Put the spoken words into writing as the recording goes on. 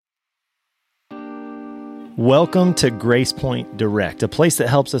Welcome to Grace Point Direct, a place that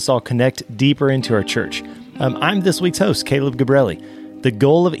helps us all connect deeper into our church. I'm this week's host, Caleb Gabrelli. The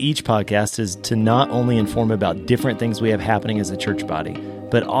goal of each podcast is to not only inform about different things we have happening as a church body,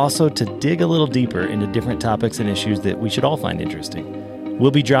 but also to dig a little deeper into different topics and issues that we should all find interesting.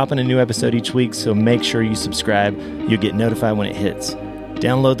 We'll be dropping a new episode each week, so make sure you subscribe. You'll get notified when it hits.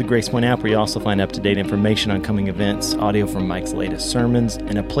 Download the Grace Point app where you also find up-to-date information on coming events, audio from Mike's latest sermons,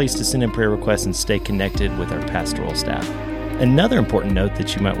 and a place to send in prayer requests and stay connected with our pastoral staff. Another important note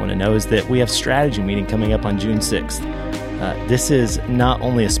that you might want to know is that we have strategy meeting coming up on June 6th. This is not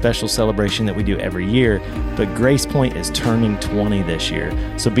only a special celebration that we do every year, but Grace Point is turning 20 this year.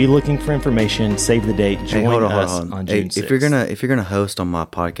 So be looking for information, save the date, join us on June 6th. If you're gonna host on my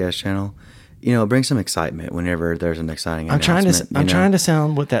podcast channel, bring some excitement whenever there's an exciting announcement. I'm trying to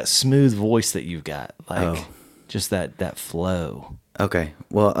sound with that smooth voice that you've got, just that flow. Okay.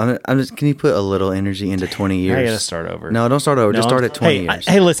 Well, I'm just. Can you put a little energy into 20 years? I gotta start over. No, don't start over. Just start at 20 years.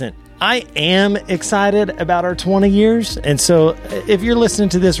 Hey, listen. I am excited about our 20 years, and so if you're listening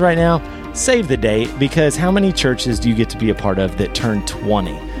to this right now, save the date, because how many churches do you get to be a part of that turn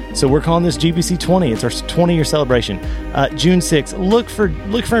 20? So we're calling this GBC 20. It's our 20-year celebration. June 6th. Look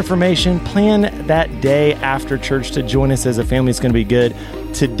for information. Plan that day after church to join us as a family. It's going to be good.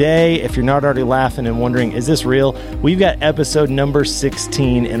 Today, if you're not already laughing and wondering, is this real? We've got episode number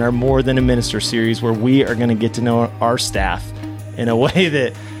 16 in our More Than a Minister series, where we are going to get to know our staff in a way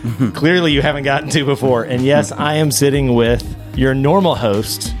that clearly you haven't gotten to before. And yes, I am sitting with your normal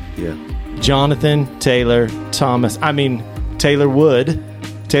host, Jonathan Taylor Wood.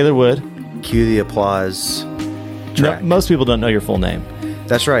 Taylor Wood. Cue the applause track. No, most people don't know your full name.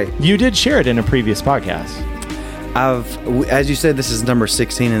 That's right. You did share it in a previous podcast. As you said, this is number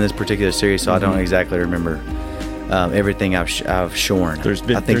 16 in this particular series, so I don't exactly remember everything I've shorn. There's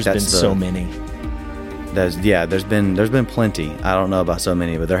been so many. There's been plenty. I don't know about so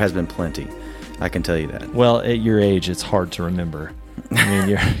many, but there has been plenty. I can tell you that. Well, at your age, it's hard to remember. I mean,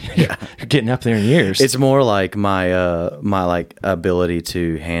 you're getting up there in years. It's more like my ability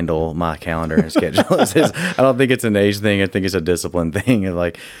to handle my calendar and schedule. I don't think it's an age thing. I think it's a discipline thing.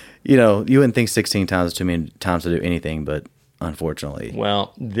 And you wouldn't think 16 times is too many times to do anything, but unfortunately.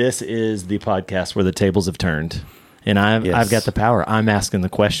 Well, this is the podcast where the tables have turned, and I've got the power. I'm asking the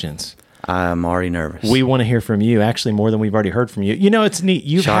questions. I'm already nervous. We want to hear from you, actually, more than we've already heard from you. It's neat.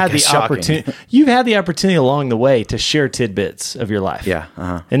 You've had the opportunity along the way to share tidbits of your life.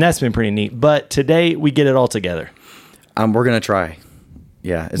 Yeah. And that's been pretty neat. But today, we get it all together. We're going to try.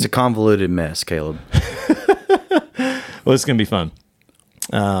 Yeah. It's a convoluted mess, Caleb. Well, it's going to be fun.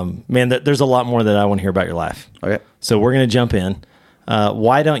 Man, there's a lot more that I want to hear about your life. Okay. So we're going to jump in.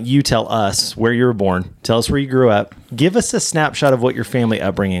 Why don't you tell us where you were born? Tell us where you grew up. Give us a snapshot of what your family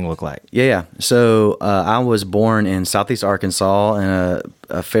upbringing looked like. Yeah. So I was born in Southeast Arkansas in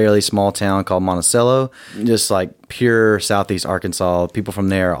a fairly small town called Monticello, just like pure Southeast Arkansas. People from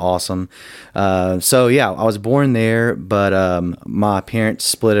there are awesome. I was born there, but my parents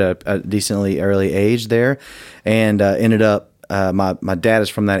split at a decently early age there, and ended up. My dad is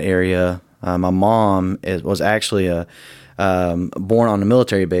from that area. My mom was actually born on a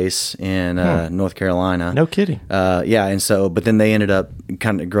military base in North Carolina. No kidding. But then they ended up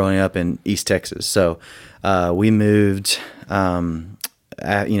kind of growing up in East Texas. So we moved, out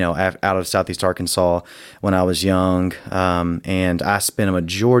of Southeast Arkansas when I was young, and I spent a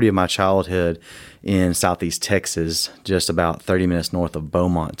majority of my childhood in Southeast Texas, just about 30 minutes north of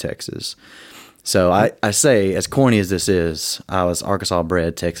Beaumont, Texas. So I say, as corny as this is, I was Arkansas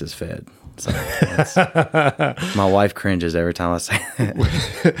bred, Texas fed. So my wife cringes every time I say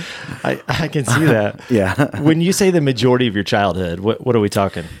that. I can see that. Yeah. When you say the majority of your childhood, what are we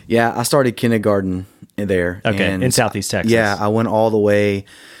talking? Yeah, I started kindergarten there. Okay, in Southeast Texas. Yeah, I went all the way.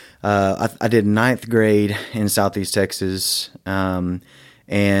 I did 9th grade in Southeast Texas, and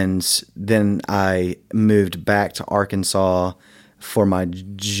then I moved back to Arkansas for I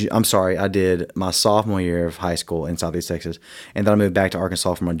did my sophomore year of high school in Southeast Texas, and then I moved back to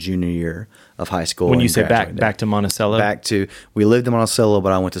Arkansas for my junior year of high school. When you say back to Monticello? We lived in Monticello,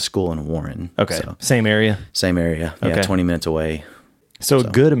 but I went to school in Warren. Okay, so, same area? Same area, yeah, 20 minutes away. So a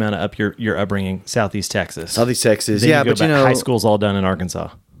good amount of your upbringing, Southeast Texas. Southeast Texas, then high school's all done in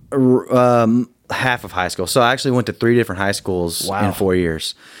Arkansas. Half of high school. So I actually went to 3 different high schools in 4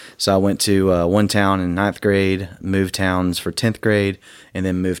 years. So I went to one town in 9th grade, moved towns for 10th grade, and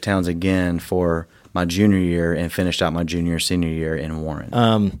then moved towns again for my junior year, and finished out my senior year in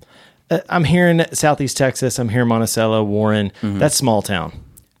Warren. I'm here in Southeast Texas. I'm here in Monticello, Warren. Mm-hmm. That's small town.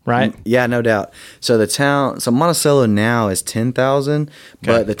 right? Yeah, no doubt. So Monticello now is 10,000,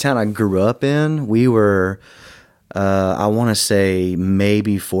 but the town I grew up in, we were, I want to say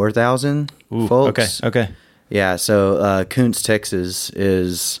maybe 4,000 folks. Okay. Yeah. So Kuntz, Texas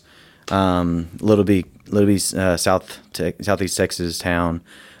is Little B, southeast Texas town.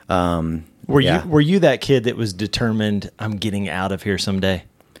 Were you that kid that was determined, I'm getting out of here someday?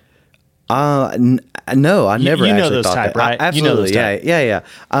 No, I never you know actually those thought type, that. right? Absolutely. You know those type. Yeah.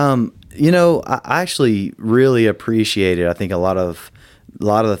 I actually really appreciated, I think a lot of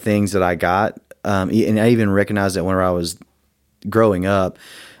the things that I got. And I even recognized that when I was growing up,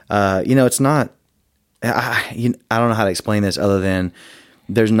 it's not, I don't know how to explain this other than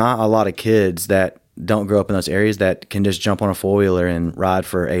there's not a lot of kids that don't grow up in those areas that can just jump on a four-wheeler and ride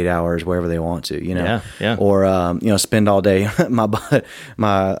for 8 hours wherever they want to, Yeah. Or, spend all day.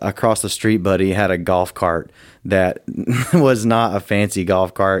 My across the street buddy had a golf cart that was not a fancy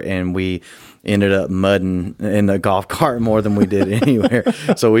golf cart, and we ended up mudding in the golf cart more than we did anywhere.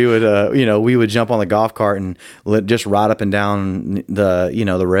 So we would jump on the golf cart and just ride up and down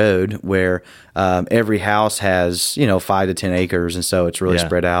the road where every house has 5 to 10 acres, and so it's really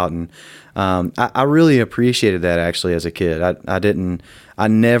spread out. And I really appreciated that actually as a kid. I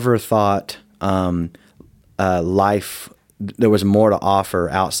never thought life there was more to offer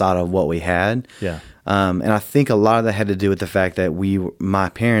outside of what we had. Yeah. And I think a lot of that had to do with the fact that my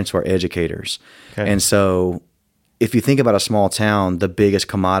parents were educators. Okay. And so if you think about a small town, the biggest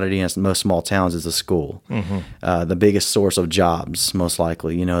commodity in most small towns is the school. Mm-hmm. The biggest source of jobs, most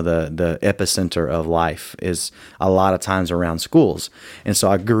likely, the epicenter of life is a lot of times around schools. And so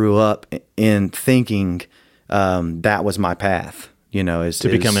I grew up in thinking that was my path, to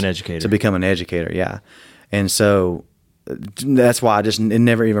become an educator. To become an educator, yeah. And so that's why it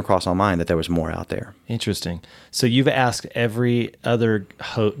never even crossed my mind that there was more out there. Interesting. So you've asked every other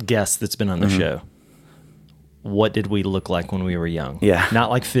guest that's been on the show, what did we look like when we were young? Yeah.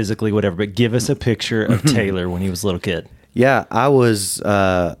 Not like physically, whatever, but give us a picture of Taylor when he was a little kid. Yeah, I was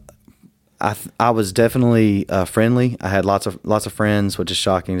I was definitely friendly. I had lots of friends, which is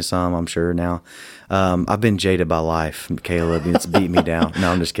shocking to some, I'm sure now. I've been jaded by life, Caleb. It's beat me down.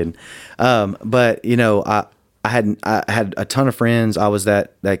 No, I'm just kidding. But I had a ton of friends. I was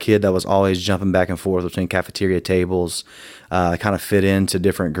that kid that was always jumping back and forth between cafeteria tables. I kind of fit into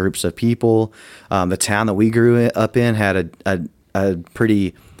different groups of people. The town that we grew up in had a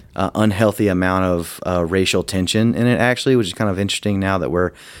pretty unhealthy amount of racial tension in it, actually, which is kind of interesting now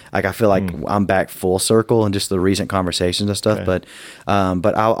that I feel like I'm back full circle and just the recent conversations and stuff. Okay.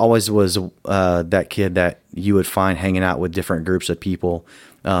 But I always was that kid that you would find hanging out with different groups of people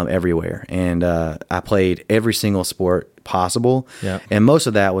everywhere. And I played every single sport possible. Yeah. And most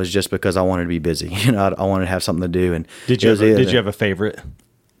of that was just because I wanted to be busy. I wanted to have something to do. And did you have a favorite?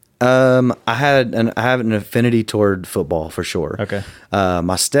 I have an affinity toward football for sure. Okay.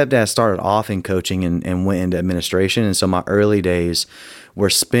 My stepdad started off in coaching and went into administration. And so my early days were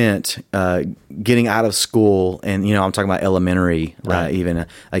spent getting out of school, and I'm talking about elementary, right. Even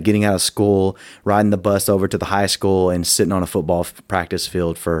getting out of school, riding the bus over to the high school, and sitting on a football practice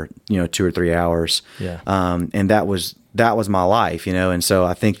field for 2 or 3 hours. Yeah. And that was my life, and so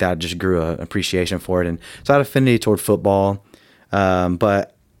I think that just grew an appreciation for it, and so I had affinity toward football,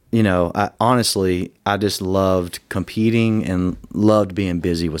 but. I just loved competing and loved being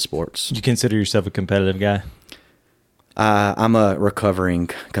busy with sports. Do you consider yourself a competitive guy? I'm a recovering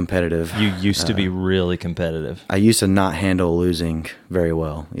competitive. You used to be really competitive. I used to not handle losing very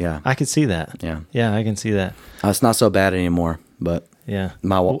well. Yeah. I could see that. Yeah. Yeah, I can see that. It's not so bad anymore, but yeah.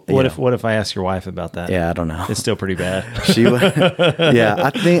 What if I ask your wife about that? Yeah, I don't know. It's still pretty bad. She would.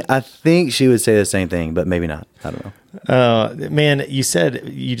 Yeah, I think she would say the same thing, but maybe not. I don't know. Man, you said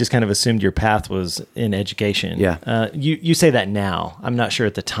you just kind of assumed your path was in education. Yeah. You say that now. I'm not sure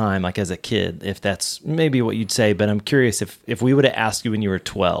at the time, like as a kid, if that's maybe what you'd say, but I'm curious if we would have asked you when you were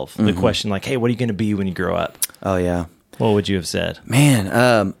 12, the question like, hey, what are you going to be when you grow up? Oh, yeah. What would you have said?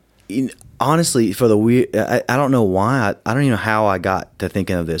 Man, honestly, for the weird, I don't know why. I don't even know how I got to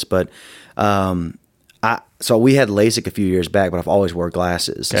thinking of this, but so we had LASIK a few years back, but I've always wore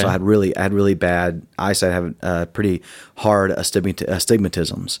glasses. Okay. So I had really bad eyesight. I had pretty hard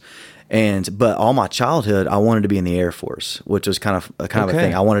astigmatisms. But all my childhood, I wanted to be in the Air Force, which was kind of a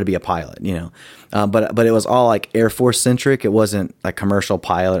thing. I wanted to be a pilot, but it was all like Air Force centric. It wasn't like commercial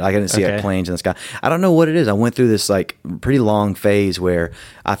pilot. I didn't see like planes in the sky. I don't know what it is. I went through this like pretty long phase where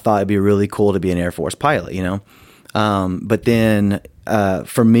I thought it'd be really cool to be an Air Force pilot, but then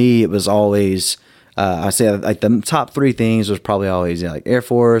for me, it was always I say like the top three things was probably always like Air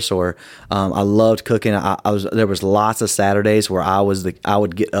Force, or I loved cooking. There was lots of Saturdays where I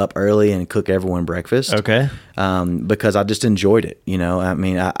would get up early and cook everyone breakfast. Okay. Because I just enjoyed it. I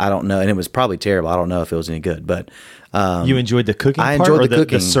mean, I don't know, and it was probably terrible. I don't know if it was any good, but you enjoyed the cooking I part, enjoyed or the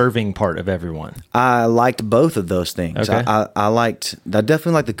cooking. the serving part of everyone? I liked both of those things. Okay. I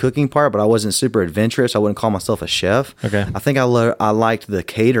definitely liked the cooking part, but I wasn't super adventurous. I wouldn't call myself a chef. Okay. I think I liked the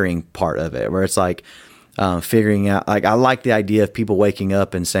catering part of it, where it's like figuring out. Like I like the idea of people waking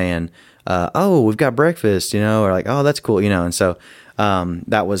up and saying, "Oh, we've got breakfast," or like, "Oh, that's cool," And so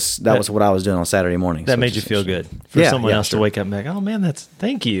that was what I was doing on Saturday mornings. That made you feel good for someone else to wake up and be like, "Oh man,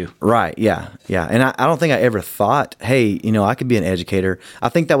 thank you." Right. Yeah. Yeah. And I don't think I ever thought, hey, I could be an educator. I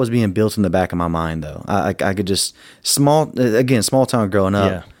think that was being built in the back of my mind, though. I could just small town growing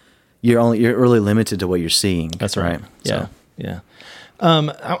up. Yeah. You're really limited to what you're seeing. That's right. Yeah. So. Yeah. I'm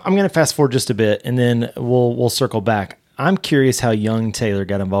going to fast forward just a bit, and then we'll circle back. I'm curious how young Taylor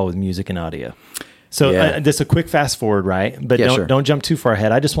got involved with music and audio. So just a quick fast forward, right? But don't jump too far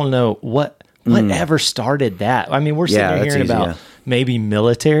ahead. I just want to know whatever started that. I mean, we're sitting here hearing about maybe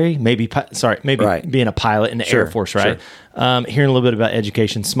military, maybe being a pilot in the Air Force, right? Sure. Hearing a little bit about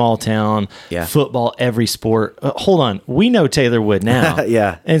education, small town, football, every sport. Hold on. We know Taylor Wood now.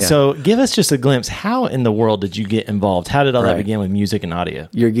 So give us just a glimpse. How in the world did you get involved? How did all that begin with music and audio?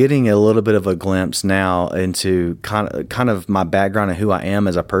 You're getting a little bit of a glimpse now into kind of my background and who I am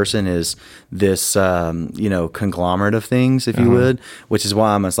as a person is this, conglomerate of things, if you would, which is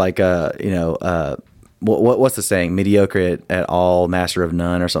why I'm like, what's the saying? Mediocre at all, master of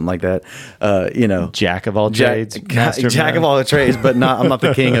none, or something like that. Jack of all trades, jack of all trades, but I'm not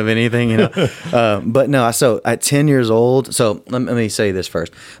the king of anything. But no. So at 10 years old, so let me say this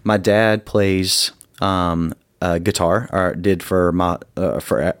first. My dad plays guitar, or did for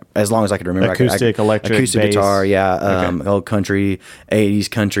as long as I could remember. Acoustic, electric, acoustic bass. guitar, old country, 80s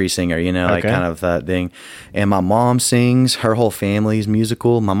country singer, like kind of that thing. And my mom sings. Her whole family's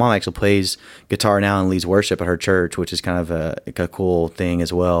musical. My mom actually plays guitar now and leads worship at her church, which is kind of a cool thing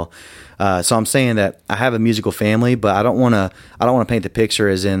as well. So I'm saying that I have a musical family, but I don't want to paint the picture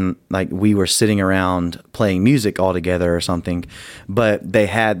as in like we were sitting around playing music all together or something, but they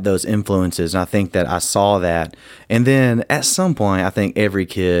had those influences. And I think that I saw that. And then at some point, I think every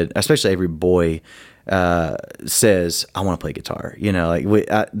kid, especially every boy, says, I want to play guitar,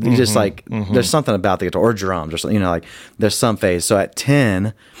 just like there's something about the guitar or drums or something, like there's some phase. So at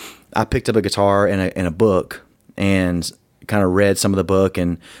 10, I picked up a guitar and a book and kind of read some of the book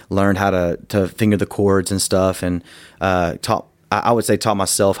and learned how to finger the chords and stuff, and taught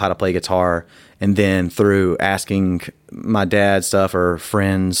myself how to play guitar. And then through asking my dad stuff or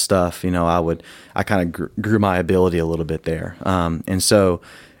friends stuff, I kind of grew my ability a little bit there. And so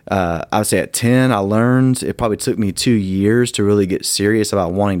I would say at 10, I learned. It probably took me 2 years to really get serious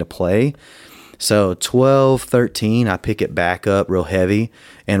about wanting to play. So 12, 13, I pick it back up real heavy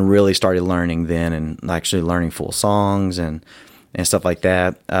and really started learning then, and actually learning full songs and stuff like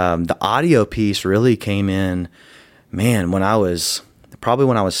that. The audio piece really came in, man, when I was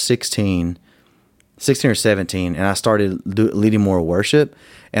 16 or 17, and I started leading more worship.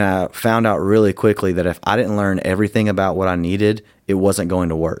 And I found out really quickly that if I didn't learn everything about what I needed, it wasn't going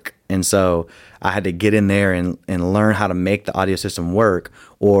to work. And so I had to get in there and learn how to make the audio system work,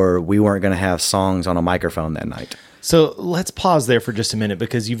 or we weren't going to have songs on a microphone that night. So let's pause there for just a minute,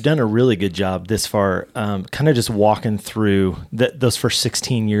 because you've done a really good job this far, kind of just walking through those first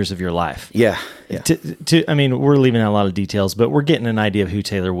 16 years of your life. Yeah. I mean, we're leaving out a lot of details, but we're getting an idea of who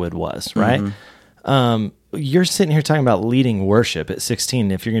Taylor Wood was, right? Mm-hmm. You're sitting here talking about leading worship at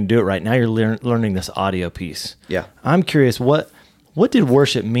 16. If you're going to do it right now, you're learning this audio piece. Yeah. I'm curious, what did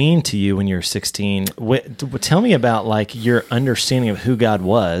worship mean to you when you were 16? Tell me about like your understanding of who God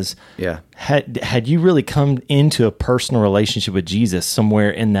was. Yeah. Had you really come into a personal relationship with Jesus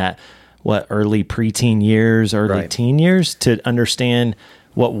somewhere in that, early preteen years, early teen years, to understand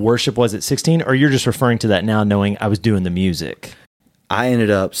what worship was at 16? Or you're just referring to that now knowing I was doing the music? I ended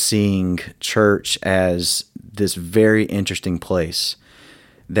up seeing church as this very interesting place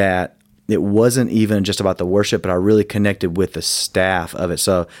that it wasn't even just about the worship, but I really connected with the staff of it.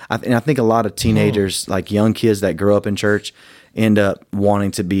 So I think a lot of teenagers, like young kids that grow up in church, end up wanting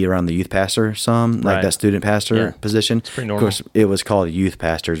to be around the youth pastor like that student pastor position. It's pretty normal. Of course, it was called youth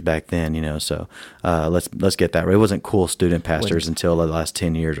pastors back then, so let's get that right. It wasn't cool student pastors until the last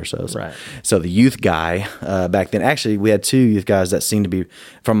 10 years or so. Right. So the youth guy back then, actually, we had 2 youth guys that seemed to be,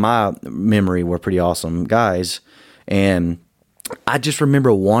 from my memory, were pretty awesome guys. And I just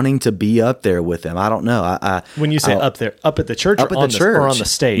remember wanting to be up there with them. I don't know. When you say up there, up at the church, up or at the church, or on the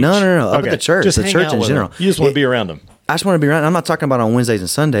stage? No. Up at the church, just the hang church out in with general. them. You just want to be around them. I just want to be around. I'm not talking about on Wednesdays and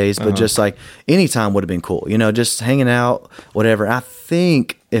Sundays, but just like any time would have been cool. You know, just hanging out, whatever. I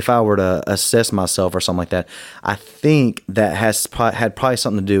think if I were to assess myself or something like that, I think that had probably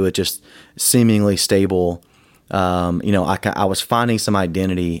something to do with just seemingly stable. You know, I was finding some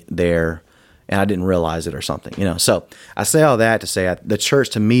identity there, and I didn't realize it or something. You know, so I say all that to say the church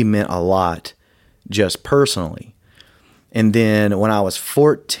to me meant a lot, just personally. And then when I was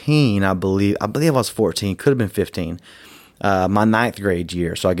 14, I believe I was 14, could have been 15, my ninth grade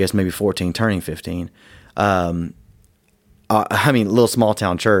year. So I guess maybe 14, turning 15. I mean, little small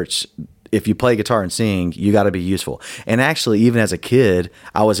town church. If you play guitar and sing, you got to be useful. And actually, even as a kid,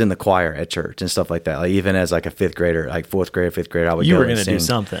 I was in the choir at church and stuff like that. Like even as like a fifth grader, like fourth grade, fifth grade, I would. You go were and going to do sing.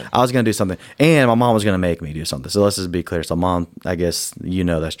 something. I was going to do something, and my mom was going to make me do something. So let's just be clear. So mom, I guess you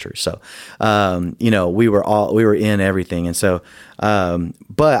know that's true. So, you know, we were in everything, and so,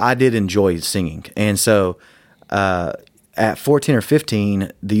 but I did enjoy singing, and so. At 14 or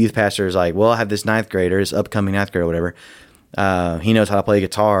 15, the youth pastor is like, well, I have this ninth grader, this upcoming ninth grader or whatever. He knows how to play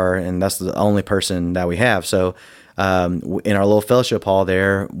guitar, and that's the only person that we have. So in our little fellowship hall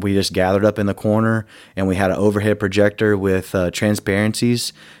there, we just gathered up in the corner, and we had an overhead projector with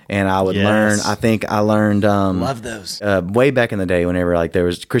transparencies, and I would learn. I think I learned Love those. way back in the day whenever like there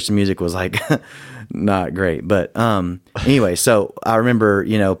was Christian music was like not great. But anyway, so I remember,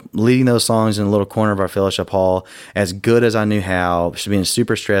 you know, leading those songs in the little corner of our fellowship hall as good as I knew how, being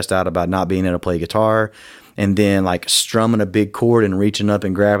super stressed out about not being able to play guitar. And then like strumming a big chord and reaching up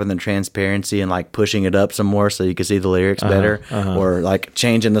and grabbing the transparency and like pushing it up some more so you could see the lyrics better, or like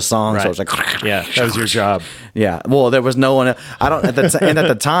changing the song. Right. So it was like, yeah, that was your job. Yeah. Well, there was no one. I don't at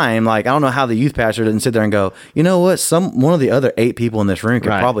the time, like I don't know how the youth pastor didn't sit there and go, you know what, one of the other 8 people in this room could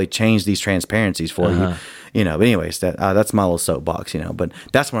probably change these transparencies for you. You know, but anyways, that's my little soapbox, you know. But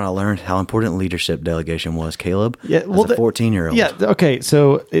that's when I learned how important leadership delegation was, Caleb. Yeah, well, as a 14-year-old. Yeah, okay.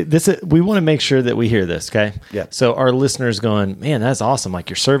 So we want to make sure that we hear this, okay? Yeah. So our listeners going, man, that's awesome. Like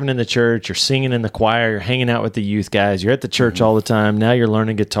you're serving in the church, you're singing in the choir, you're hanging out with the youth guys, you're at the church all the time. Now you're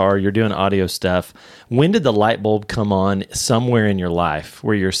learning guitar, you're doing audio stuff. When did the light bulb come on somewhere in your life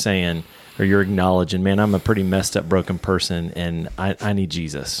where you're saying, or you're acknowledging, man, I'm a pretty messed up, broken person, and I need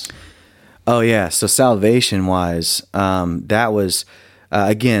Jesus? Oh yeah. So salvation wise, that was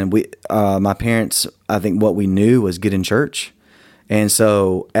again my parents. I think what we knew was get in church, and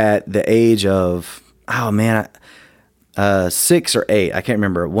so at the age of 6 or 8, I can't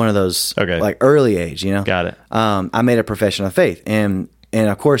remember, one of those like early age, you know. Got it. I made a profession of faith, and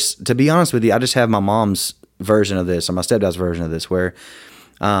of course, to be honest with you, I just have my mom's version of this or my stepdad's version of this, where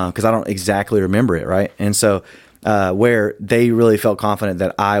because I don't exactly remember it, right? And so where they really felt confident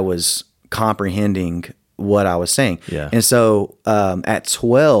that I was comprehending what I was saying. Yeah. And so at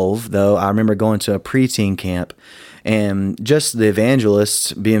 12, though, I remember going to a preteen camp and just the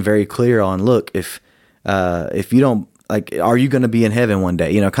evangelists being very clear on, look, if you don't, like, are you going to be in heaven one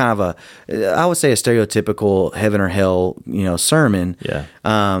day? You know, kind of I would say a stereotypical heaven or hell, you know, sermon. Yeah.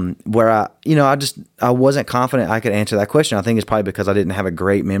 Where I wasn't confident I could answer that question. I think it's probably because I didn't have a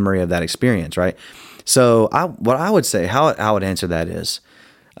great memory of that experience, right? So what I would say, how I would answer that is,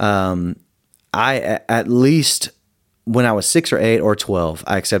 I at least when I was 6 or 8 or 12,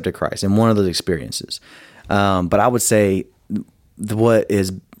 I accepted Christ in one of those experiences. But I would say what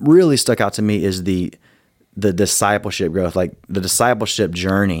is really stuck out to me is the discipleship growth, like the discipleship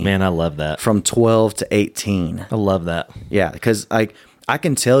journey. Man, I love that. From 12 to 18. I love that. Yeah, because like I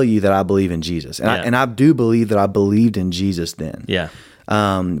can tell you that I believe in Jesus, and I do believe that I believed in Jesus then. Yeah.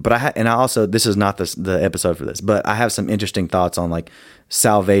 But I also, this is not the episode for this, but I have some interesting thoughts on like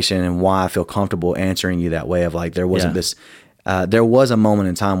salvation and why I feel comfortable answering you that way. Of like there wasn't this. There was a moment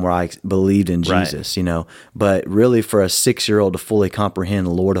in time where I believed in Jesus, you know, but really for a 6-year-old to fully comprehend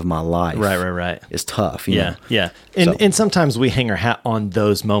the Lord of my life, right, is tough. You know? Yeah. And sometimes we hang our hat on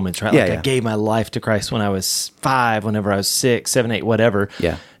those moments, right? Like I gave my life to Christ when I was 5, whenever I was 6, 7, 8, whatever.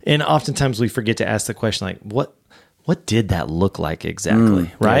 Yeah. And oftentimes we forget to ask the question, like, what did that look like exactly,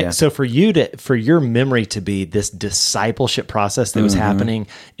 right? Yeah. So for your memory to be this discipleship process that was happening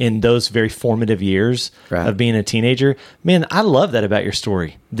in those very formative years of being a teenager, man, I love that about your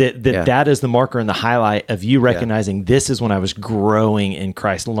story. That is the marker and the highlight of you recognizing this is when I was growing in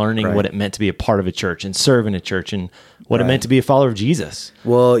Christ, learning what it meant to be a part of a church and serve in a church and what it meant to be a follower of Jesus.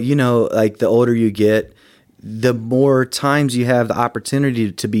 Well, you know, like the older you get, the more times you have the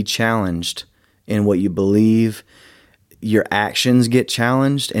opportunity to be challenged in what you believe. your actions get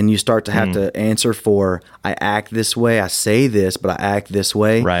challenged and you start to have to answer for, I act this way, I say this, but I act this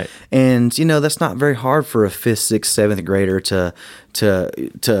way. Right. And, that's not very hard for a 5th, 6th, 7th grader to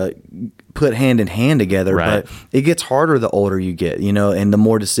put hand in hand together. Right. But it gets harder the older you get, and the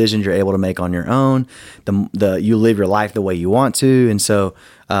more decisions you're able to make on your own, the you live your life the way you want to. And so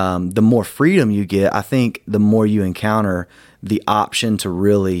the more freedom you get, I think the more you encounter the option to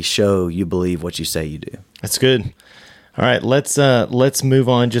really show you believe what you say you do. That's good. All right, let's move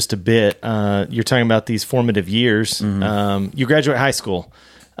on just a bit. You're talking about these formative years. You graduate high school.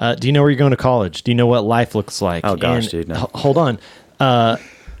 Do you know where you're going to college? Do you know what life looks like? Oh gosh, dude. No. Hold on.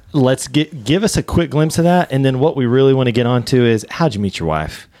 Let's give us a quick glimpse of that, and then what we really want to get onto is how'd you meet your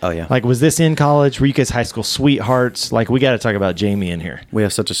wife? Oh yeah. Like, was this in college? Were you guys high school sweethearts? Like, we got to talk about Jamie in here. We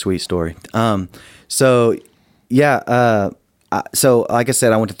have such a sweet story. So like I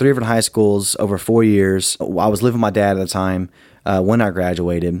said, I went to 3 different high schools over 4 years. I was living with my dad at the time when I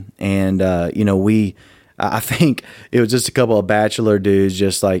graduated, and I think it was just a couple of bachelor dudes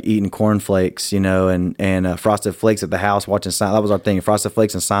just like eating cornflakes, and Frosted Flakes at the house watching Seinfeld. That was our thing, Frosted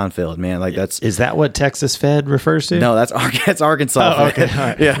Flakes and Seinfeld, man. Like Is that what Texas Fed refers to? No, that's Arkansas. Oh, okay. All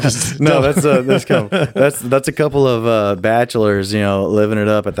right. Yeah, no, that's a couple of bachelors, living it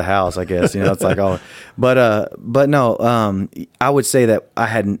up at the house. I guess it's like all, but no, I would say that I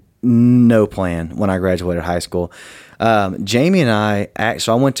had no plan when I graduated high school. Jamie and I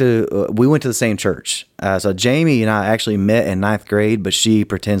we went to the same church. So Jamie and I actually met in 9th grade, but she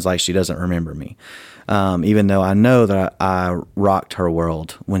pretends like she doesn't remember me. Even though I know that I rocked her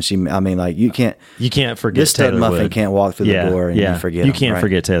world when you can't forget this Taylor stud muffin Wood. can't walk through the door and you forget you him, can't right?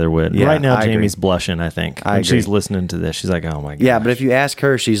 forget Taylor Wood. Yeah, right now, I Jamie's agree. blushing, I think. I When she's agree. listening to this, she's like, oh my God. Yeah, but if you ask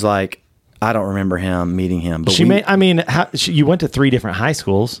her, she's like, I don't remember meeting him. But you went to 3 different high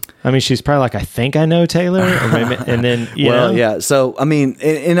schools. She's probably like, I think I know Taylor. Or maybe, and then, yeah. So,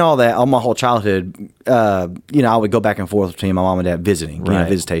 in all that, all my whole childhood, I would go back and forth between my mom and dad visiting, Right.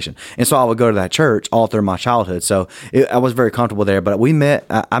 visitation. And so I would go to that church all through my childhood. So I was very comfortable there. But we met,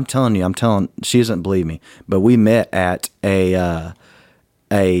 I'm telling, she doesn't believe me, but we met at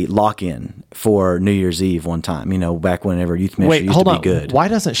a lock-in for New Year's Eve one time, back whenever youth ministry used to be good. Why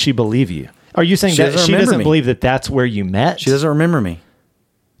doesn't she believe you? Are you saying She that doesn't she remember doesn't me. believe that that's where you met? She doesn't remember me.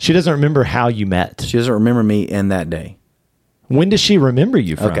 She doesn't remember how you met. She doesn't remember me in that day. When does she remember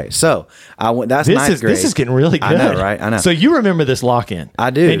you from? Okay, so I went. That's This 9th grade. is getting really good. I know, right? I know. So you remember this lock-in. I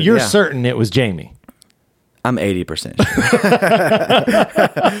do, And you're yeah. certain it was Jamie. I'm 80%.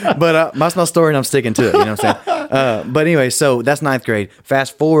 But that's my story and I'm sticking to it. You know what I'm saying? But anyway, so that's 9th grade.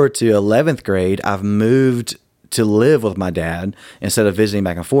 Fast forward to 11th grade, I've moved to live with my dad instead of visiting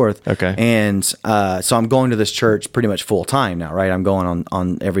back and forth. Okay. And so I'm going to this church pretty much full time now, right? I'm going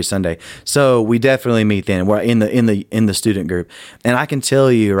on every Sunday. So we definitely meet then. We're in the student group. And I can tell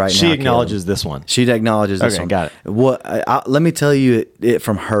you right now, She acknowledges this one. She acknowledges this Okay, one. got it. Let me tell you it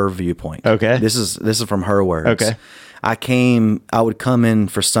from her viewpoint. Okay. This is from her words. Okay. I would come in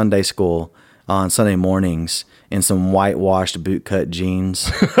for Sunday school on Sunday mornings in some whitewashed bootcut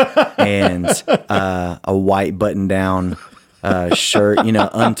jeans and a white button-down shirt,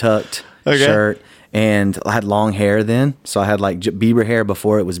 untucked shirt. And I had long hair then, so I had like Bieber hair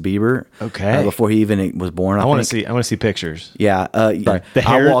before it was Bieber. Okay. Before he even was born. I want to think. see. I want to see pictures. Yeah. The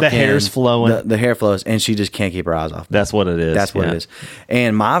I walk hair's in, flowing. The hair flows, and she just can't keep her eyes off me. That's what it is. That's what yeah. it is.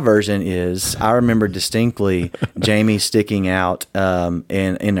 And my version is, I remember distinctly Jamie sticking out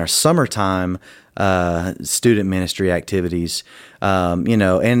in our summertime student ministry activities.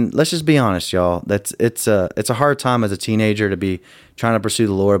 And let's just be honest, y'all. It's a hard time as a teenager to be trying to pursue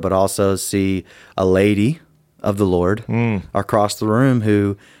the Lord, but also see a lady of the Lord across the room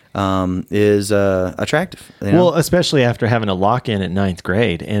who is attractive. Well, especially after having a lock-in at 9th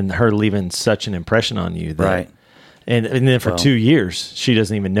grade and her leaving such an impression on you. That, Right. And then for 2 years, she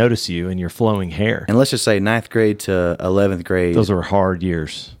doesn't even notice you and your flowing hair. And let's just say 9th grade to 11th grade. Those were hard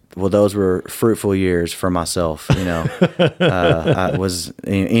years. Well, those were fruitful years for myself, I was,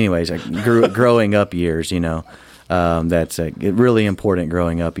 anyways, growing up years, that's a really important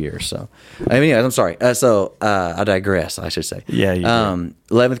growing up years. So, anyways, I'm sorry. I digress, I should say. Yeah, you did.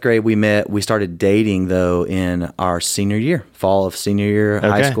 11th grade, we met. We started dating, though, in our senior year, fall of senior year of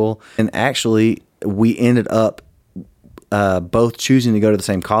high Okay. school. And actually, we ended up both choosing to go to the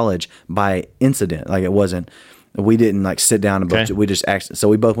same college by incident. Like, it wasn't... We didn't like sit down and both. Okay. We just actually. So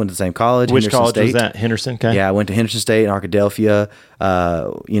we both went to the same college. Which Henderson college was State. that? Henderson? Okay. Yeah, I went to Henderson State in Arkadelphia.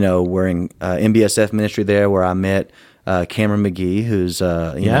 We're in MBSF ministry there, where I met Cameron McGee, who's you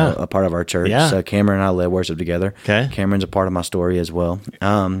know, a part of our church. Yeah. So Cameron and I led worship together. Okay. Cameron's a part of my story as well.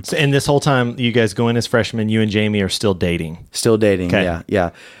 So, and this whole time, you guys go in as freshmen, you and Jamie are still dating. Still dating. Okay.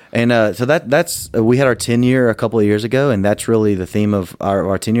 Yeah. And so that's we had our 10-year a couple of years ago, and that's really the theme of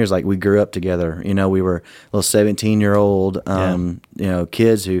our 10 years. Like, we grew up together. You know, we were little 17-year-old you know,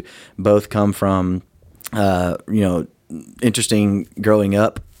 kids who both come from you know, interesting growing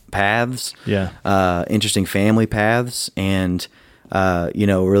up paths, interesting family paths, and you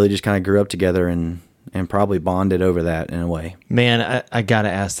know, really just kind of grew up together and probably bonded over that in a way. Man, I got to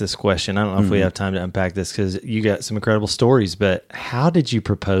ask this question. I don't know if we have time to unpack this because you got some incredible stories, but how did you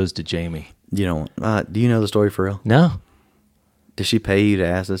propose to Jamie? You know, do you know the story for real? No. Did she pay you to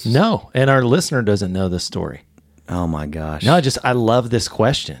ask this? No, and our listener doesn't know this story. Oh my gosh. No, I love this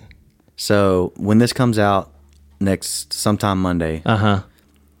question. So when this comes out sometime Monday,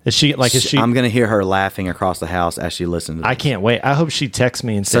 Is she? I'm going to hear her laughing across the house as she listens to this. I can't wait. I hope she texts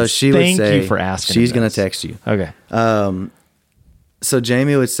me and So says, she "Thank would say, you for asking." She's going to text you. Okay. So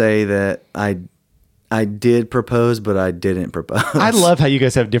Jamie would say that I did propose, but I didn't propose. I love how you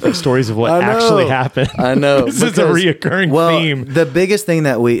guys have different stories of what actually happened. I know. This is a reoccurring theme. The biggest thing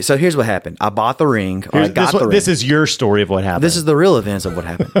that so here's what happened. I bought the ring. Or I got the ring. This is your story of what happened. This is the real events of what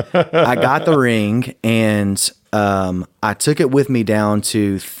happened. I got the ring, and I took it with me down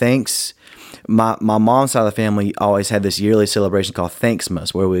to My mom's side of the family always had this yearly celebration called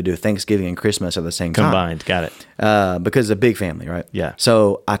Thanksmas, where we would do Thanksgiving and Christmas at the same time. Combined, got it. Because it's a big family, right? Yeah.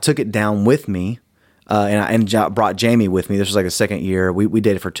 So I took it down with me, and I brought Jamie with me. This was like the second year. We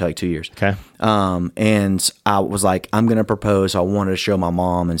dated for like 2 years. Okay. And I was like, I'm going to propose. So I wanted to show my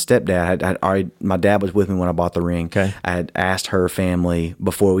mom and stepdad. My dad was with me when I bought the ring. Okay. I had asked her family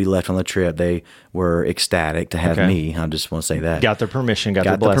before we left on the trip. They were ecstatic to have me. I just want to say that. Got their permission. Got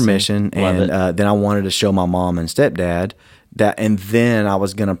the blessing. permission. Love and then I wanted to show my mom and stepdad that, and then I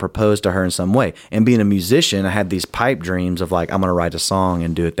was going to propose to her in some way. And being a musician, I had these pipe dreams of like, I'm going to write a song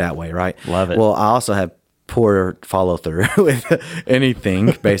and do it that way, right? Love it. Well, I also have poor follow through with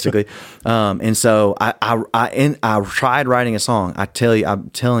anything, basically. And so I tried writing a song. I'm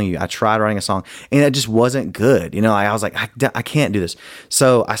telling you, I tried writing a song, and it just wasn't good. You know, I was like, I can't do this.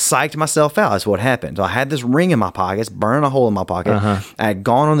 So I psyched myself out. That's what happened. So I had this ring in my pocket, it's burning a hole in my pocket. I had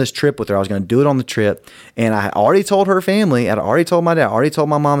gone on this trip with her. I was going to do it on the trip, and I had already told her family. I'd already told my dad. I already told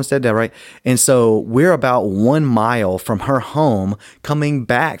my mom and stepdad, right? And so we're about 1 mile from her home, coming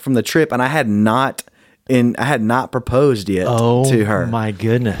back from the trip, and I had not proposed yet to her. Oh my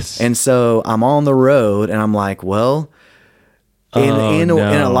goodness. And so I'm on the road, and I'm like, well, in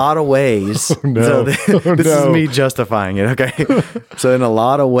a lot of ways, so this is me justifying it. Okay. So in a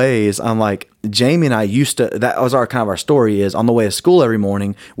lot of ways, I'm like, Jamie and I that was our story is on the way to school every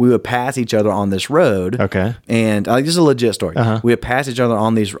morning, we would pass each other on this road. Okay. And this is a legit story. We would pass each other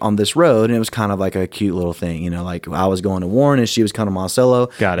on this road, and it was kind of like a cute little thing, you know, like I was going to Warren and she was coming to Monticello.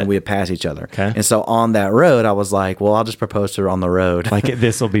 Got it. And we would pass each other. Okay. And so on that road, I was like, well, I'll just propose to her on the road. Like,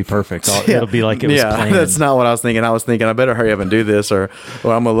 this will be perfect. It'll be like it was planned. That's not what I was thinking. I was thinking I better hurry up and do this, or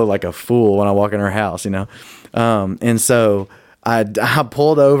I'm gonna look like a fool when I walk in her house, you know. And so I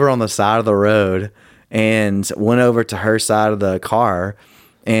pulled over on the side of the road and went over to her side of the car,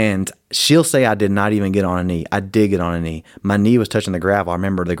 and she'll say I did not even get on a knee. I did get on a knee. My knee was touching the gravel. I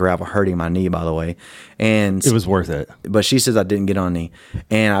remember the gravel hurting my knee, by the way. And it was worth it. But she says I didn't get on a knee.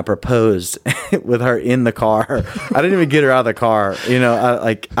 And I proposed with her in the car. I didn't even get her out of the car. You know,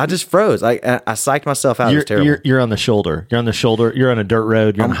 I just froze. I psyched myself out. It was terrible. You're on the shoulder. You're on the shoulder. You're on a dirt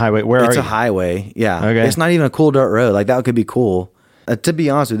road. You're on a highway. Where are you? It's a highway. Yeah. Okay. It's not even a cool dirt road. Like, that could be cool. To be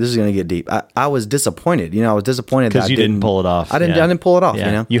honest with you, this is going to get deep. I was disappointed. You know, I was disappointed that you didn't pull it off. I didn't pull it off. Yeah.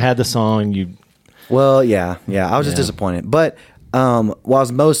 You know, you had the song. Well, yeah. I was just disappointed. But what I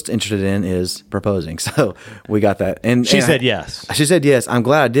was most interested in is proposing. So we got that. And she said yes. She said yes. I'm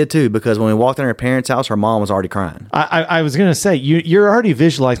glad I did too, because when we walked in her parents' house, her mom was already crying. I was going to say, you're already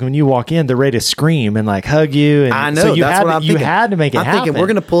visualizing when you walk in, they're ready to scream and like hug you. And I know. So That's what I'm thinking. You had to make it happen. I'm thinking we're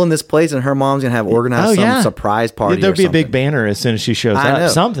going to pull in this place, and her mom's going to have organized some surprise party. There'll be a big banner as soon as she shows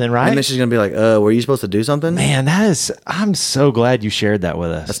up. Something, right? And then she's going to be like, were you supposed to do something? Man, I'm so glad you shared that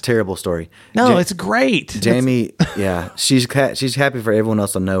with us. That's a terrible story. No, it's great. Jamie, she's happy for everyone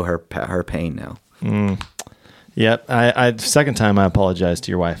else to know her pain now. Yep. I second time I apologize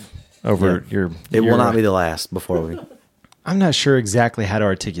to your wife over your. It will not be the last. Before we, I'm not sure exactly how to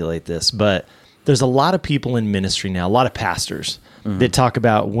articulate this, but there's a lot of people in ministry now, a lot of pastors that talk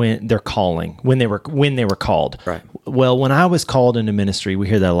about when they're calling, when they were called. Right. Well, when I was called into ministry, we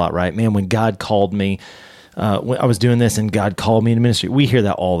hear that a lot, right? Man, when God called me, when I was doing this and God called me into ministry. We hear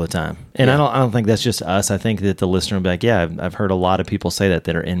that all the time. And I don't think that's just us. I think that the listener will be like, yeah, I've heard a lot of people say that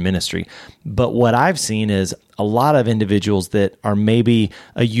are in ministry. But what I've seen is a lot of individuals that are maybe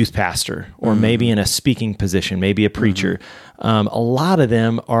a youth pastor or maybe in a speaking position, maybe a preacher. A lot of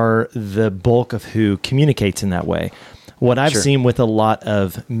them are the bulk of who communicates in that way. What I've seen with a lot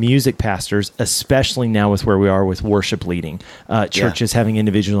of music pastors, especially now with where we are with worship leading, churches having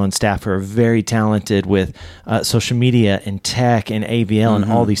individuals on staff who are very talented with social media and tech and AVL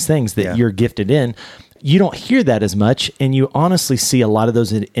and all these things that you're gifted in. You don't hear that as much, and you honestly see a lot of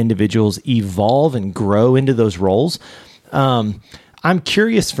those individuals evolve and grow into those roles. I'm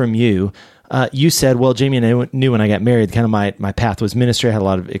curious from you. You said, well, Jamie and I knew when I got married, kind of my path was ministry. I had a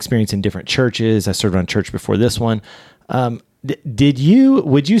lot of experience in different churches. I served on church before this one.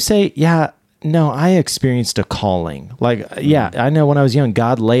 Would you say, yeah, no, I experienced a calling. Like, yeah, I know when I was young,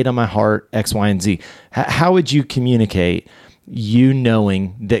 God laid on my heart X, Y, and Z. How would you communicate you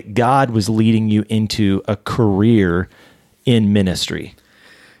knowing that God was leading you into a career in ministry?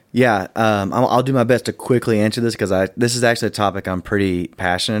 Yeah, I'll do my best to quickly answer this because this is actually a topic I'm pretty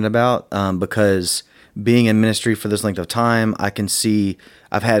passionate about because being in ministry for this length of time, I can see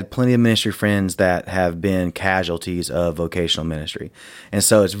I've had plenty of ministry friends that have been casualties of vocational ministry. And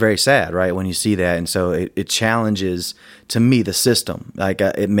so it's very sad, right, when you see that. And so it challenges, to me, the system. Like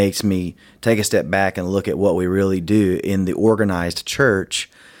it makes me take a step back and look at what we really do in the organized church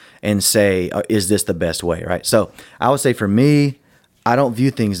and say, is this the best way, right? So I would say for me, I don't view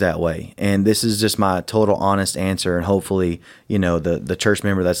things that way. And this is just my total honest answer. And hopefully, the church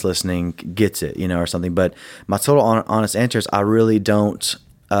member that's listening gets it, or something. But my total honest answer is I really don't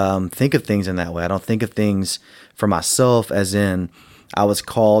think of things in that way. I don't think of things for myself as in I was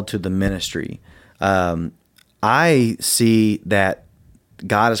called to the ministry. I see that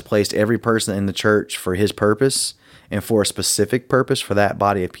God has placed every person in the church for his purpose and for a specific purpose for that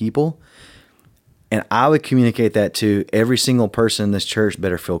body of people. And I would communicate that to every single person in this church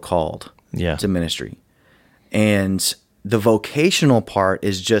better feel called to ministry. And the vocational part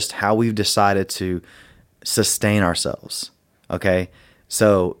is just how we've decided to sustain ourselves. Okay.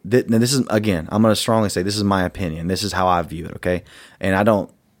 So now this is, again, I'm going to strongly say this is my opinion. This is how I view it. Okay. And I don't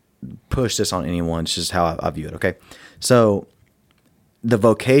push this on anyone. It's just how I view it. Okay. So the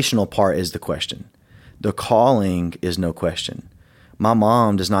vocational part is the question. The calling is no question. My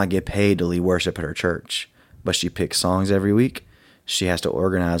mom does not get paid to lead worship at her church, but she picks songs every week. She has to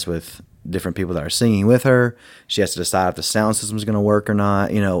organize with different people that are singing with her. She has to decide if the sound system is going to work or not.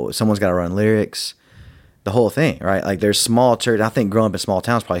 Someone's got to run lyrics, the whole thing, right? Like there's small church. I think growing up in small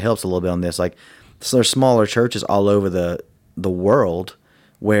towns probably helps a little bit on this. Like, so there's smaller churches all over the world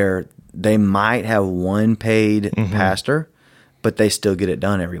where they might have one paid pastor, but they still get it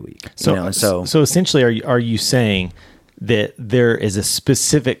done every week. So essentially, are you saying that there is a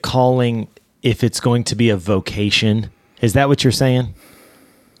specific calling if it's going to be a vocation? Is that what you're saying?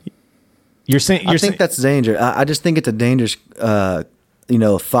 I think that's dangerous. I just think it's a dangerous,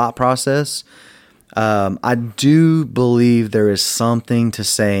 thought process. I do believe there is something to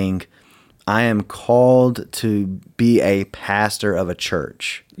saying, I am called to be a pastor of a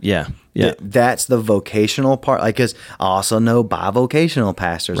church. Yeah. That's the vocational part. Like, because I also know bivocational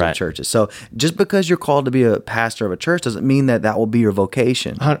pastors of churches. So just because you're called to be a pastor of a church doesn't mean that will be your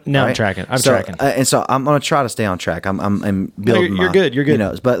vocation. Now I'm tracking. And so I'm going to try to stay on track. I'm building. You're good. You're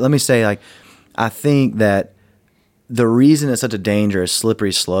good. But let me say, I think that the reason it's such a dangerous,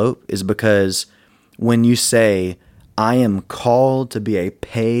 slippery slope is because when you say, I am called to be a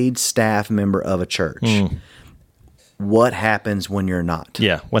paid staff member of a church. What happens when you're not?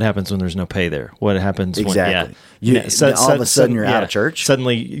 Yeah. What happens when there's no pay there? What happens exactly. when all of a sudden you're out of church?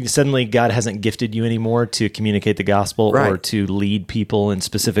 Suddenly God hasn't gifted you anymore to communicate the gospel or to lead people in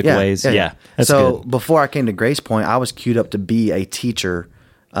specific ways. Yeah. That's good. Before I came to Grace Point, I was queued up to be a teacher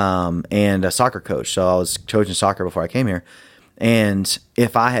and a soccer coach. So I was coaching soccer before I came here. And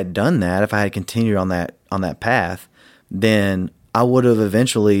if I had done that, if I had continued on that path, then I would have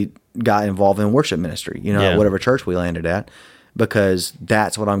eventually got involved in worship ministry, whatever church we landed at, because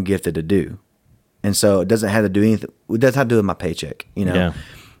that's what I'm gifted to do. And so it doesn't have to do anything. It doesn't have to do with my paycheck, Yeah.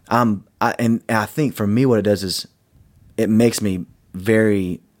 And I think for me, what it does is it makes me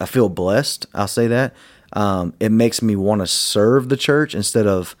I feel blessed. I'll say that. It makes me want to serve the church instead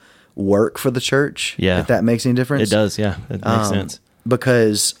of work for the church. Yeah. If that makes any difference. It does. Yeah. It makes sense.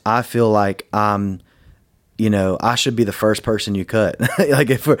 Because I feel like I should be the first person you cut. Like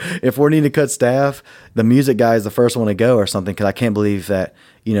if we're needing to cut staff, the music guy is the first one to go or something. Cause I can't believe that,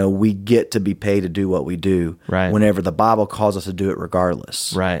 we get to be paid to do what we do whenever the Bible calls us to do it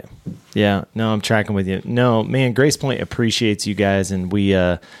regardless. Right. Yeah. No, I'm tracking with you. No, man, Grace Point appreciates you guys. And we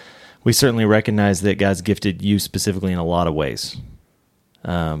certainly recognize that God's gifted you specifically in a lot of ways.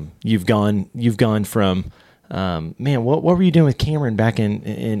 You've gone from, man, what were you doing with Cameron back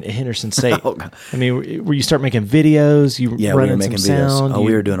in Henderson State? I mean, were you start making videos? We were making videos.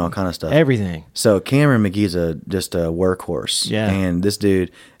 We were doing all kind of stuff. Everything. So Cameron McGee's just a workhorse. Yeah. And this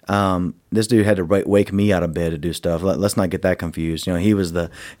dude had to wake me out of bed to do stuff. Let's not get that confused. He was the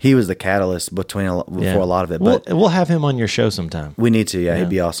catalyst before a lot of it. But we'll have him on your show sometime. We need to. Yeah. He'd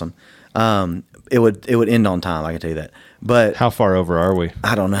be awesome. It would end on time. I can tell you that. But how far over are we?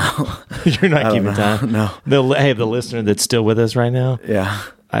 I don't know. You're not keeping time. No. The listener that's still with us right now. Yeah.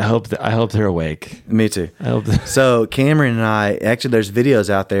 I hope they're awake. Me too. I hope So Cameron and I, actually, there's videos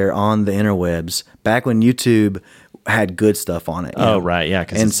out there on the interwebs back when YouTube had good stuff on it. Right, yeah.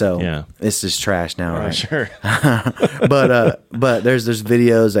 It's just trash now, right? Sure. but there's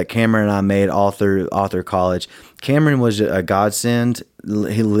videos that Cameron and I made all through college. Cameron was a godsend.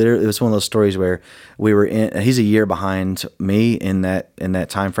 It was one of those stories where he's a year behind me in that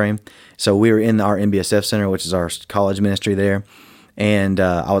time frame. So we were in our NBSF center, which is our college ministry there. And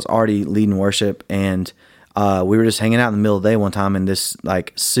I was already leading worship, and we were just hanging out in the middle of the day one time, and this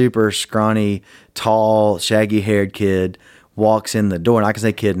like super scrawny, tall, shaggy-haired kid walks in the door. And I can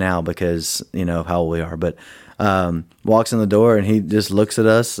say kid now because of how old we are, but walks in the door, and he just looks at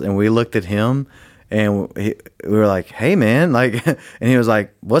us, and we looked at him, and we were like, "Hey, man!" Like, and he was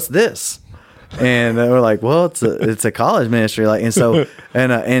like, "What's this?" And we're like, "Well, it's a college ministry." Like, and so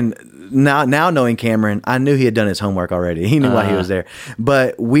and now knowing Cameron, I knew he had done his homework already. He knew why he was there.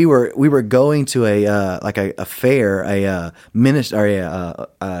 But we were going to a fair, a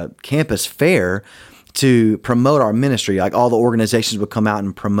campus fair to promote our ministry. Like all the organizations would come out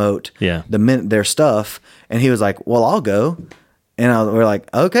and promote their stuff. And he was like, "Well, I'll go." And we're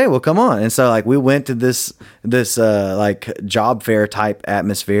like, "Okay, well, come on." And so like we went to this like job fair type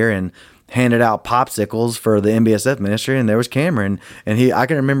atmosphere and handed out popsicles for the NBSF ministry, and there was Cameron, and I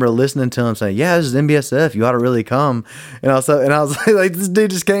can remember listening to him saying, "Yeah, this is NBSF. You ought to really come." And I was like, "This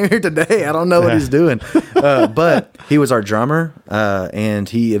dude just came here today. I don't know what he's doing." But he was our drummer, and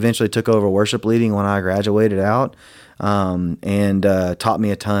he eventually took over worship leading when I graduated out, and taught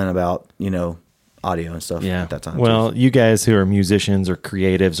me a ton about audio and stuff at that time. Well, you guys who are musicians or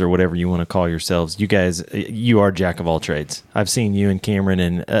creatives or whatever you want to call yourselves, you are jack of all trades. I've seen you and Cameron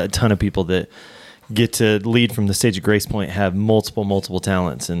and a ton of people that get to lead from the stage of Grace Point have multiple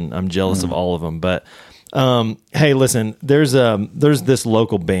talents, and I'm jealous of all of them. But hey, listen, there's this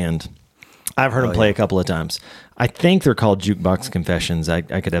local band. I've heard them play a couple of times. I think they're called Jukebox Confessions. I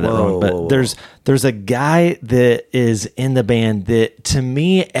could have that wrong, but there's a guy that is in the band that, to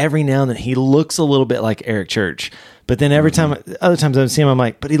me, every now and then he looks a little bit like Eric Church, but then other times I see him, I'm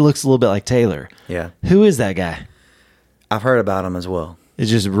like, but he looks a little bit like Taylor. Yeah, who is that guy? I've heard about him as well.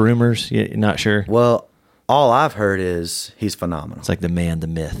 It's just rumors. You're not sure. Well, all I've heard is he's phenomenal. It's like the man, the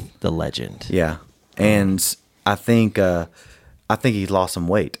myth, the legend. Yeah, and I think he's lost some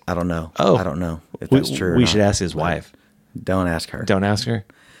weight. I don't know. I don't know if that's true. We should ask his wife. Don't ask her. Don't ask her.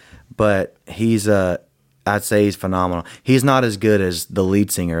 But I'd say he's phenomenal. He's not as good as the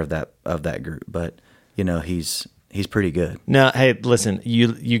lead singer of that group, but he's pretty good. No, hey, listen,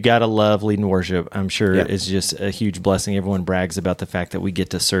 you gotta love leading worship. I'm sure it's just a huge blessing. Everyone brags about the fact that we get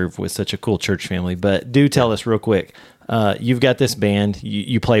to serve with such a cool church family. But do tell us real quick. You've got this band.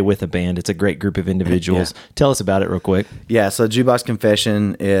 You play with a band. It's a great group of individuals. Yeah. Tell us about it real quick. Yeah, so Jukebox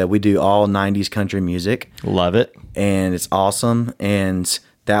Confession, we do all 90s country music. Love it. And it's awesome. And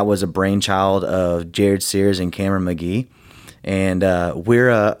that was a brainchild of Jared Sears and Cameron McGee. And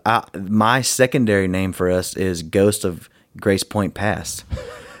my secondary name for us is Ghost of Grace Point Past.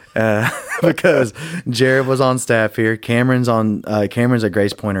 Because Jared was on staff here. Cameron's a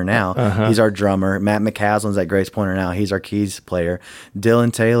Grace Pointer now. Uh-huh. He's our drummer. Matt McCaslin's at Grace Pointer now. He's our keys player.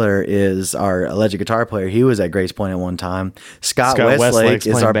 Dylan Taylor is our electric guitar player. He was at Grace Point at one time. Scott Westlake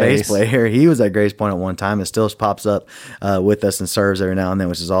is our bass player. He was at Grace Point at one time and still pops up with us and serves every now and then,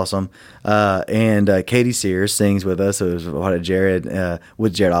 which is awesome. And Katie Sears sings with us. It was with Jared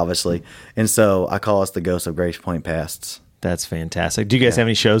obviously. And so I call us the Ghost of Grace Point Pasts. That's fantastic. Do you guys have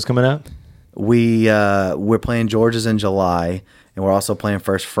any shows coming up? We're playing George's in July, and we're also playing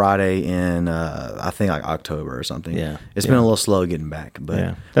First Friday in I think like October or something. Yeah, it's been a little slow getting back,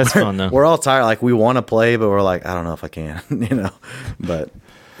 but that's fun though. We're all tired. Like we want to play, but we're like, I don't know if I can, But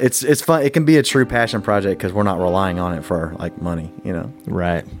it's fun. It can be a true passion project because we're not relying on it for like money, you know.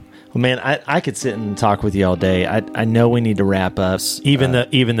 Right. Well, man, I could sit and talk with you all day. I know we need to wrap up, even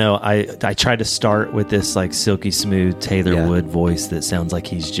though I tried to start with this like silky smooth Taylor Wood voice that sounds like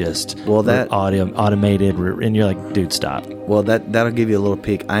he's just automated, and you're like, dude, stop. Well, that'll give you a little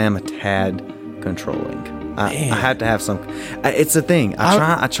peek. I am a tad controlling. I have to have some. It's a thing.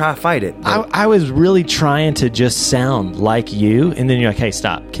 I try to fight it. I was really trying to just sound like you, and then you're like, "Hey,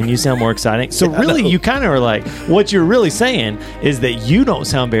 stop! Can you sound more exciting?" So really, you kind of are like, what you're really saying is that you don't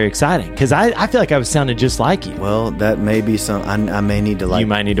sound very exciting because I feel like I was sounding just like you. Well, that may be some. I may need to like. You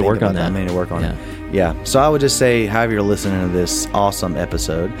might need to work on that. I may need to work on it. Yeah. So I would just say, however you're listening to this awesome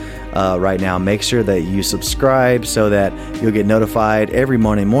episode right now, make sure that you subscribe so that you'll get notified every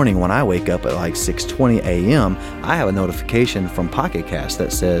morning when I wake up at like 6:20 a.m. I have a notification from Pocket Cast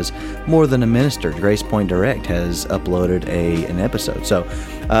that says More Than a Minister, Grace Point Direct has uploaded an episode. So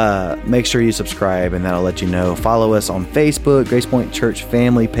make sure you subscribe, and that'll let you know. Follow us on Facebook, Grace Point Church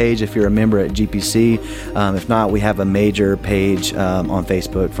Family page if you're a member at GPC. If not, we have a major page on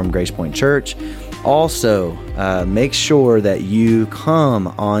Facebook from Grace Point Church. Also, make sure that you come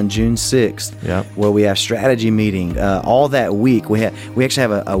on June 6th, where we have strategy meeting all that week. We actually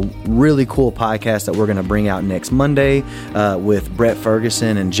have a really cool podcast that we're going to bring out next Monday with Brett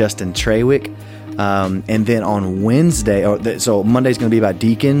Ferguson and Justin Trawick. And then on Wednesday, so Monday's going to be about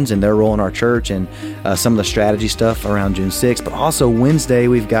deacons and their role in our church and some of the strategy stuff around June 6th. But also Wednesday,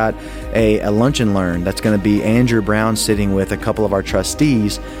 we've got a lunch and learn that's going to be Andrew Brown sitting with a couple of our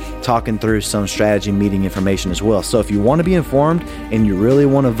trustees talking through some strategy meeting information as well. So if you want to be informed and you really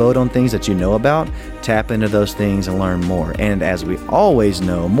want to vote on things that you know about, tap into those things and learn more. And as we always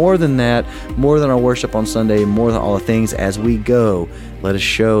know, more than that, more than our worship on Sunday, more than all the things, as we go, let us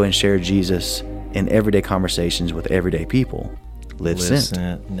show and share Jesus in everyday conversations with everyday people. Live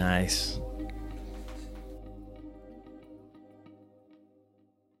sent. Nice.